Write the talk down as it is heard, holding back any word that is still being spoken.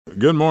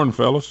Good morning,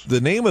 fellas.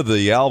 The name of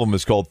the album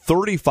is called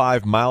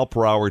 35 Mile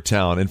Per Hour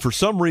Town, and for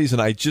some reason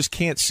I just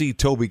can't see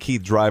Toby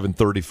Keith driving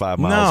 35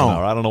 miles an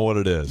hour. I don't know what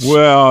it is.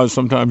 Well,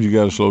 sometimes you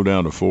got to slow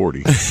down to 40.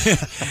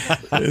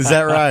 Is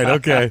that right?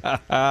 Okay.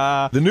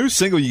 The new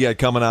single you got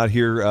coming out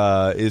here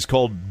is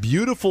called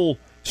Beautiful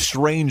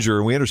Stranger,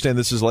 and we understand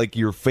this is like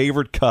your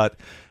favorite cut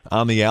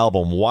on the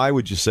album. Why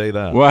would you say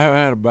that? Well, I haven't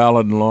had a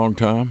ballad in a long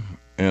time,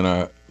 and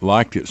I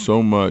liked it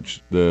so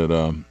much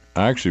that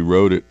I actually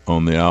wrote it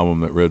on the album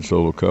that Red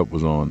Solo Cup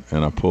was on,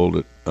 and I pulled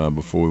it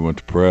before we went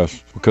to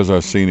press because I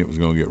seen it was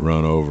going to get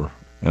run over,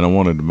 and I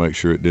wanted to make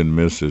sure it didn't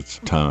miss its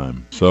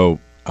time. So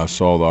I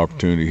saw the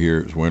opportunity here.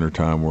 It was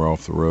wintertime, we're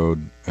off the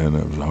road, and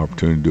it was an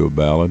opportunity to do a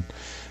ballad,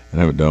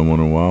 and I haven't done one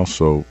in a while,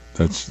 so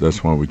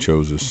that's why we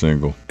chose this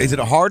single. Is it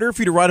harder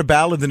for you to write a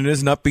ballad than it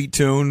is an upbeat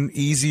tune?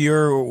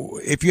 Easier?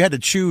 If you had to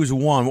choose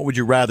one, what would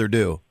you rather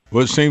do?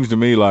 Well, it seems to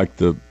me like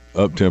the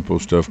up-tempo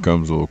stuff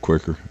comes a little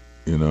quicker.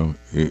 You know,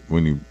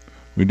 when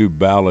we do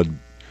ballad,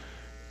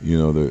 you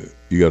know,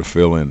 you got to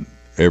fill in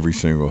every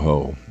single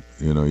hole.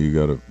 You know, you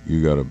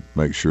got to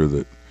make sure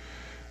that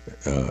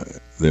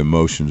the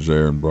emotion's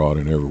there and brought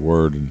in every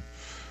word, and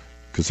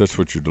because that's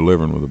what you're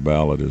delivering with a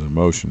ballad is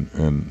emotion.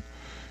 And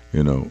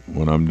you know,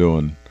 when I'm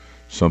doing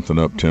something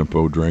up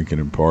tempo, drinking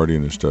and partying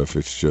and stuff,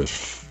 it's just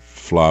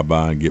fly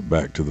by and get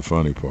back to the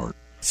funny part.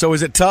 So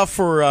is it tough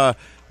for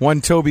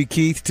one Toby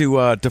Keith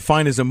to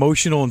find his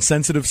emotional and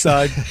sensitive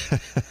side?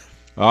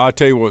 I'll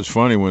tell you what's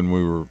funny. When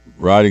we were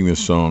writing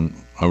this song,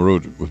 I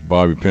wrote it with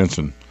Bobby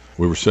Pinson.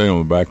 We were sitting on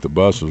the back of the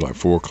bus. It was like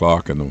 4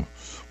 o'clock, and the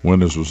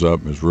windows was up,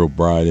 and it was real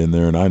bright in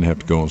there, and I didn't have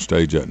to go on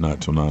stage that night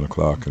till 9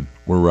 o'clock. And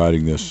we're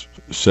writing this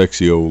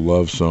sexy old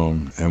love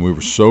song, and we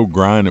were so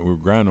grinding. We were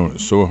grinding on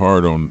it so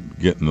hard on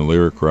getting the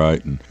lyric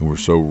right, and we're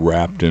so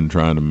wrapped in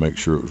trying to make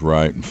sure it was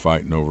right and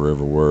fighting over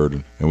every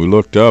word. And we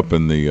looked up,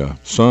 and the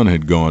sun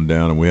had gone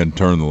down, and we hadn't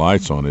turned the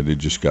lights on. It had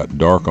just got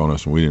dark on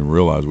us, and we didn't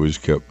realize. We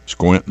just kept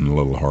squinting a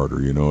little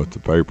harder, you know, at the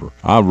paper.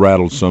 I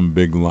rattled some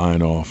big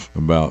line off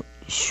about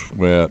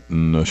sweat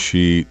and a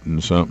sheet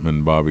and something,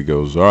 and Bobby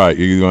goes, all right,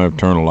 you're either going to have to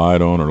turn a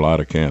light on or light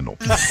a candle.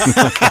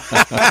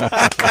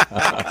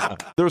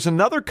 There's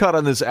another cut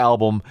on this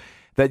album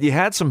that you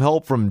had some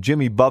help from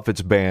Jimmy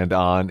Buffett's band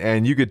on,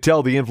 and you could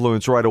tell the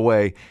influence right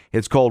away.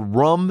 It's called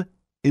Rum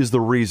is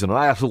the Reason.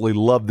 I absolutely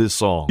love this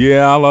song.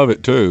 Yeah, I love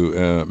it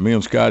too. Me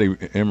and Scotty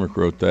Emmerich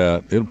wrote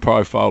that. It'll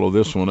probably follow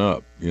this one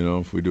up, you know,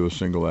 if we do a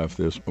single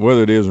after this.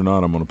 Whether it is or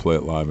not, I'm going to play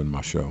it live in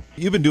my show.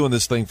 You've been doing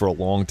this thing for a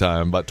long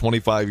time, about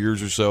 25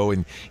 years or so,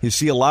 and you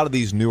see a lot of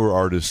these newer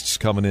artists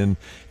coming in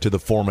to the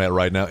format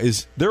right now.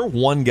 Is there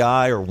one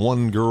guy or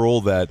one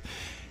girl that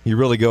you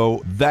really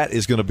go, that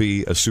is going to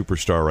be a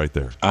superstar right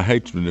there? I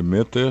hate to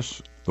admit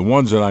this. The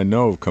ones that I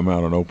know have come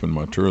out and opened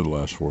my tour the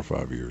last 4 or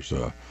 5 years.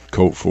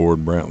 Colt Ford,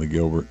 Brantley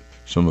Gilbert,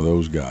 some of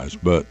those guys.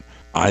 But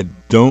I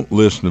don't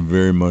listen to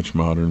very much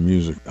modern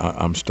music.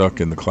 I'm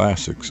stuck in the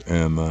classics,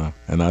 and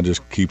I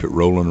just keep it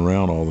rolling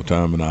around all the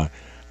time. And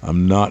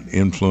I'm not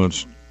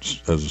influenced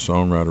as a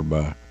songwriter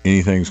by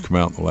anything that's come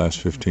out in the last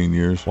 15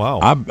 years. Wow.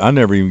 I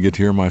never even get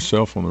to hear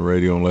myself on the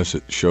radio unless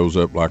it shows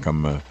up like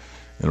I'm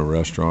in a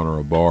restaurant or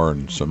a bar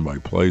and somebody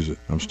plays it.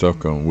 I'm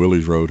stuck on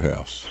Willie's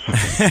Roadhouse.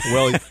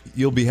 Well,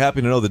 you'll be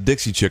happy to know the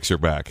Dixie Chicks are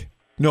back.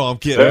 No, I'm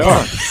kidding. They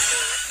are.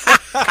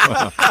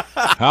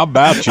 How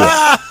about you?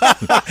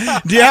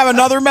 Do you have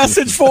another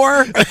message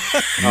for her?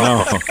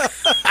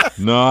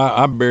 No,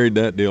 I buried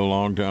that deal a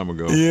long time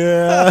ago.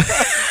 Yeah.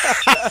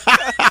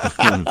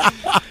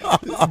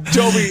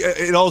 Toby,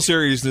 in all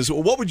seriousness,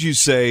 what would you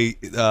say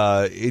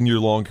in your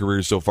long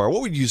career so far,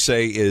 what would you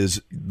say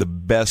is the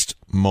best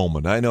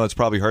moment? I know it's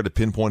probably hard to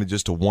pinpoint it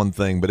just to one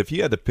thing, but if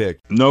you had to pick.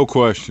 No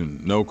question,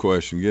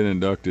 get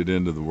inducted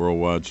into the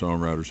Worldwide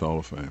Songwriters Hall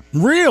of Fame.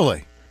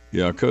 Really?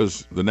 Yeah,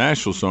 because the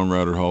National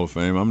Songwriter Hall of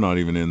Fame, I'm not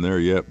even in there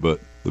yet, but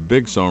the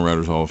big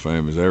Songwriters Hall of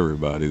Fame is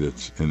everybody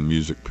that's in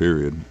music,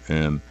 period.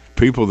 And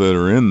people that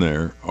are in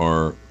there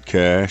are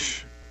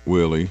Cash,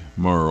 Willie,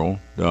 Merle,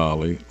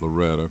 Dolly,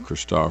 Loretta,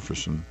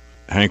 Christopherson,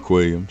 Hank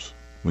Williams.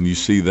 When you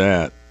see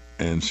that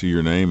and see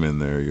your name in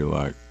there, you're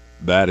like,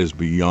 that is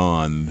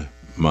beyond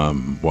my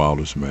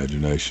wildest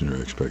imagination or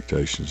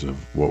expectations of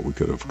what we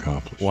could have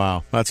accomplished.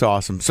 Wow, that's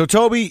awesome. So,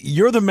 Toby,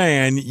 you're the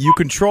man. You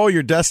control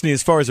your destiny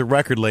as far as a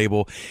record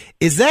label.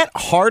 Is that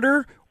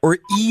harder or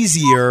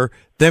easier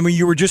than when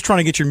you were just trying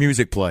to get your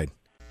music played?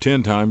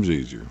 10 times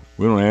easier.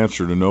 We don't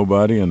answer to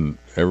nobody, and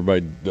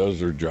everybody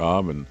does their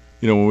job. And,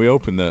 you know, when I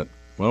opened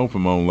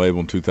my own label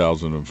in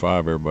 2005,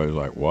 everybody was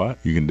like, what?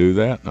 You can do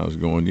that? And I was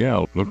going, yeah,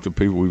 look at the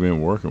people we've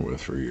been working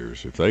with for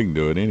years. If they can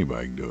do it,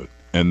 anybody can do it.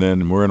 And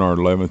then we're in our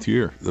 11th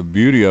year. The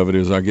beauty of it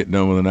is I get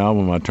done with an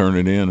album, I turn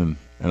it in,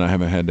 and I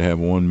haven't had to have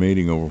one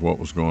meeting over what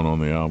was going on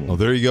the album. Well,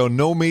 there you go.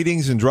 No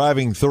meetings and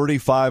driving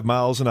 35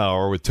 miles an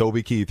hour with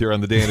Toby Keith here on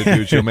the Dan and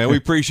Dude Show, man. We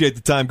appreciate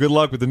the time. Good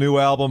luck with the new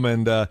album,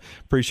 and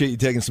appreciate you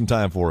taking some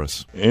time for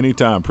us.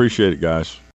 Anytime. Appreciate it, guys.